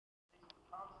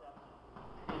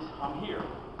I'm here.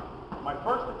 My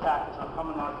first attack is I'm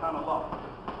coming on kind of low.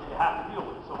 You have to deal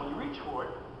with it. So when you reach for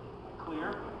it, I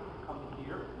clear, come in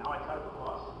here, now I cut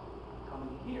across, come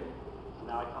in here. So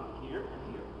now I come here and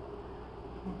here.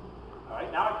 All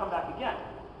right, now I come back again.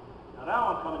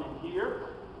 Now I'm coming in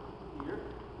here, here,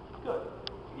 good.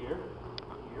 Here,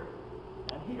 here,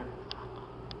 and here.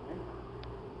 Okay.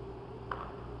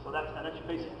 So that's your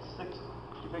basic six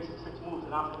moves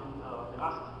in Asana.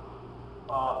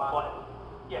 But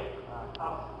yeah,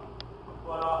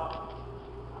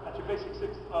 that's your basic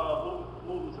six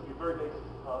movements of your very basic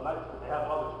knife. They have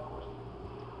others, of course.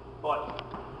 But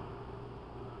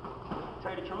to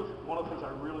tell you the truth, one of the things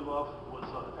I really love was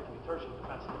the technique of tertiary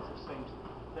defense. It's the same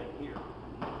thing here.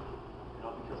 You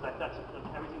know, because that's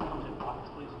everything comes in pockets,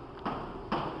 please.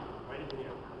 Right into here.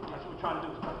 That's what we're trying to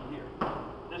do is cut you here.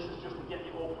 This is just to get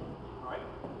you open. All right?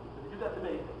 So if you do that to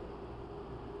me,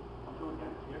 come through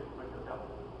again. Here, right to the devil.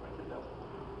 Right to the devil.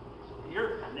 So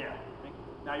here and there. Okay?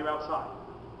 Now you're outside.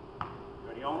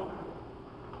 Ready on them?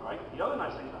 All right? The other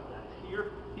nice thing about that is here,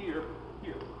 here,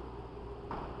 here.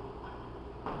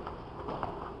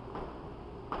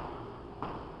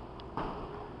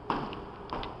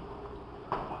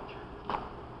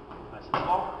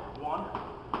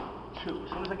 As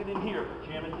soon as I get in here,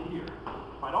 jam into here.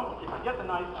 If I get the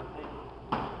knife, I take it.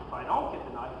 If I don't get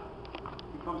the knife,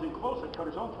 he comes in close, I cut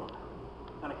his own throat.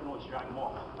 Then I can always drag him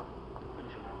off.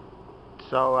 Finish him out.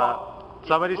 So,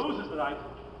 somebody loses the knife,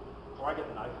 or I get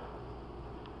the knife.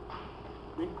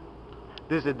 See?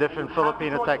 These are different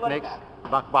Filipino techniques.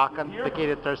 Bakbakan,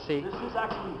 Pikiti Tersi, This is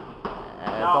actually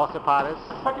Doce Pares.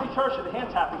 Pikiti Tersi, the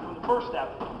hand tapping from the first step.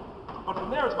 But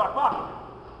from there it's Bakbakan.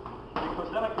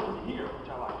 Because then I come into here, which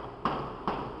I like.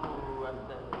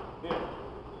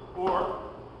 Yeah. Or,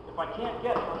 if I can't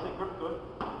get it, I'll say grip good.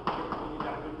 Grip good, you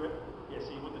got a good grip. Yeah,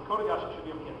 see, with the kotegashi, you should be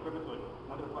able to get grip it good.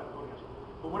 I'm not going to apply the kotegashi.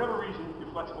 For whatever reason,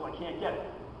 you're flexible, I can't get it.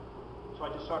 So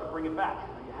I just start to bring it back.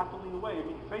 Now you have to lean away or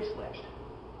get your face slashed.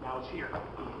 Now it's here.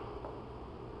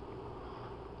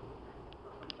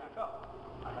 Back up.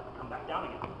 I have to come back down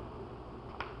again.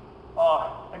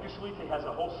 Edgar Salite has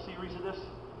a whole series of this.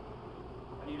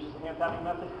 And he uses the hand tapping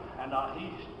method. And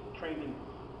he's trained in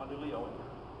under Leo and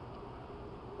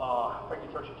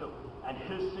Pikiti Tersi too. And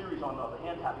his series on the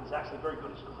hand tapping is actually very good.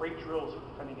 It's great drills for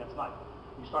defending against knife.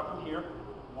 You start from here,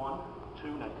 1,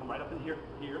 2, now you come right up in here,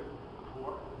 here,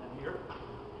 4, and then here,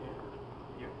 here,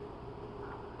 here.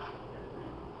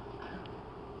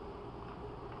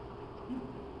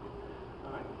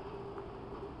 All right.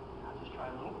 Now just try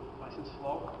a little, nice and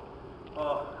slow.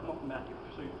 Come up and mat you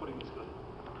so your footing is good.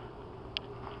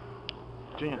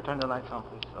 Junior, turn the lights on,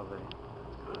 please, over there.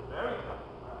 Good, very good.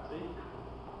 See?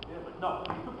 Yeah, but no,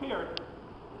 be prepared.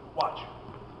 Watch.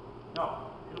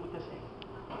 No, hit it with this hand.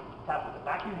 Tap with the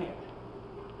back of your hand.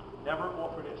 Never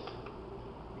offer this.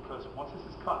 Because once this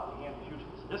is cut, the hand is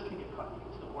useless. This can get cut, you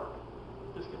can still work.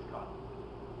 If this gets cut,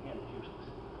 the hand is useless.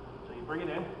 So you bring it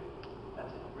in,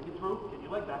 that's it. Bring it through, get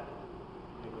your leg back.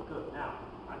 There you go, good. Now,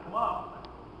 I come up,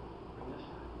 bring this,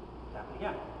 tap it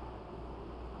again.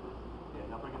 Yeah,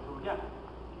 now bring it through again.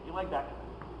 Get your leg back.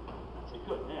 That's it,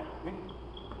 good. Yeah. Okay.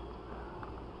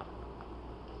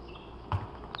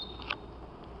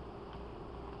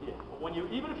 Yeah, but when you,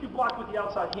 even if you block with the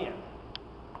outside hand,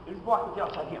 if you block with the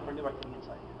outside hand, bring it right to the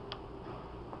inside hand.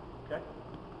 Okay?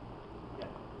 Yeah.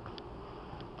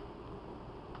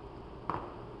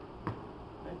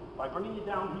 Okay? By bringing you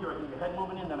down here, I get your head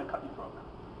moving in, then I cut your throat.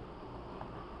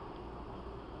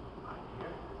 Right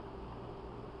here.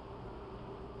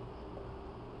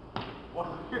 One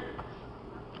here.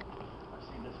 I've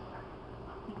seen this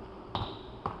one.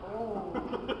 Oh.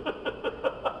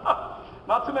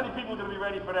 Not too many people are going to be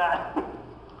ready for that.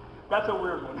 That's a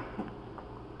weird one.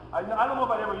 I don't know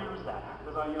if I'd ever use that,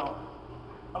 because I don't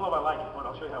know if I like it, but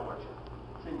I'll show you how it works.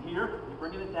 It's in here, you're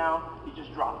bringing it down, you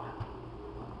just drop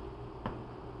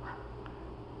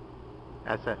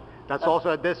it. That's also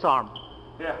a disarm.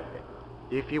 Yeah.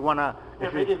 If you want to...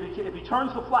 If he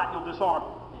turns the flat, you'll disarm.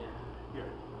 Yeah. Here.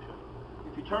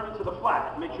 If you turn it to the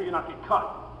flat, make sure you're not getting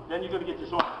cut. Then you're going to get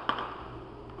disarmed.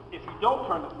 If you don't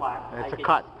turn the flat... It's a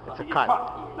cut. It's a cut.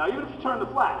 Now, even if you turn the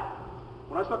flat,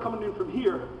 when I start coming in from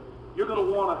here, you're going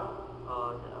to want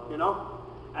to, you know?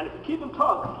 And if you keep him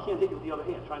tugged, you can't hit it with the other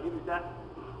hand. Try and hit it with that.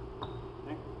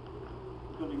 Okay?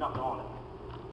 There's going to be nothing on it.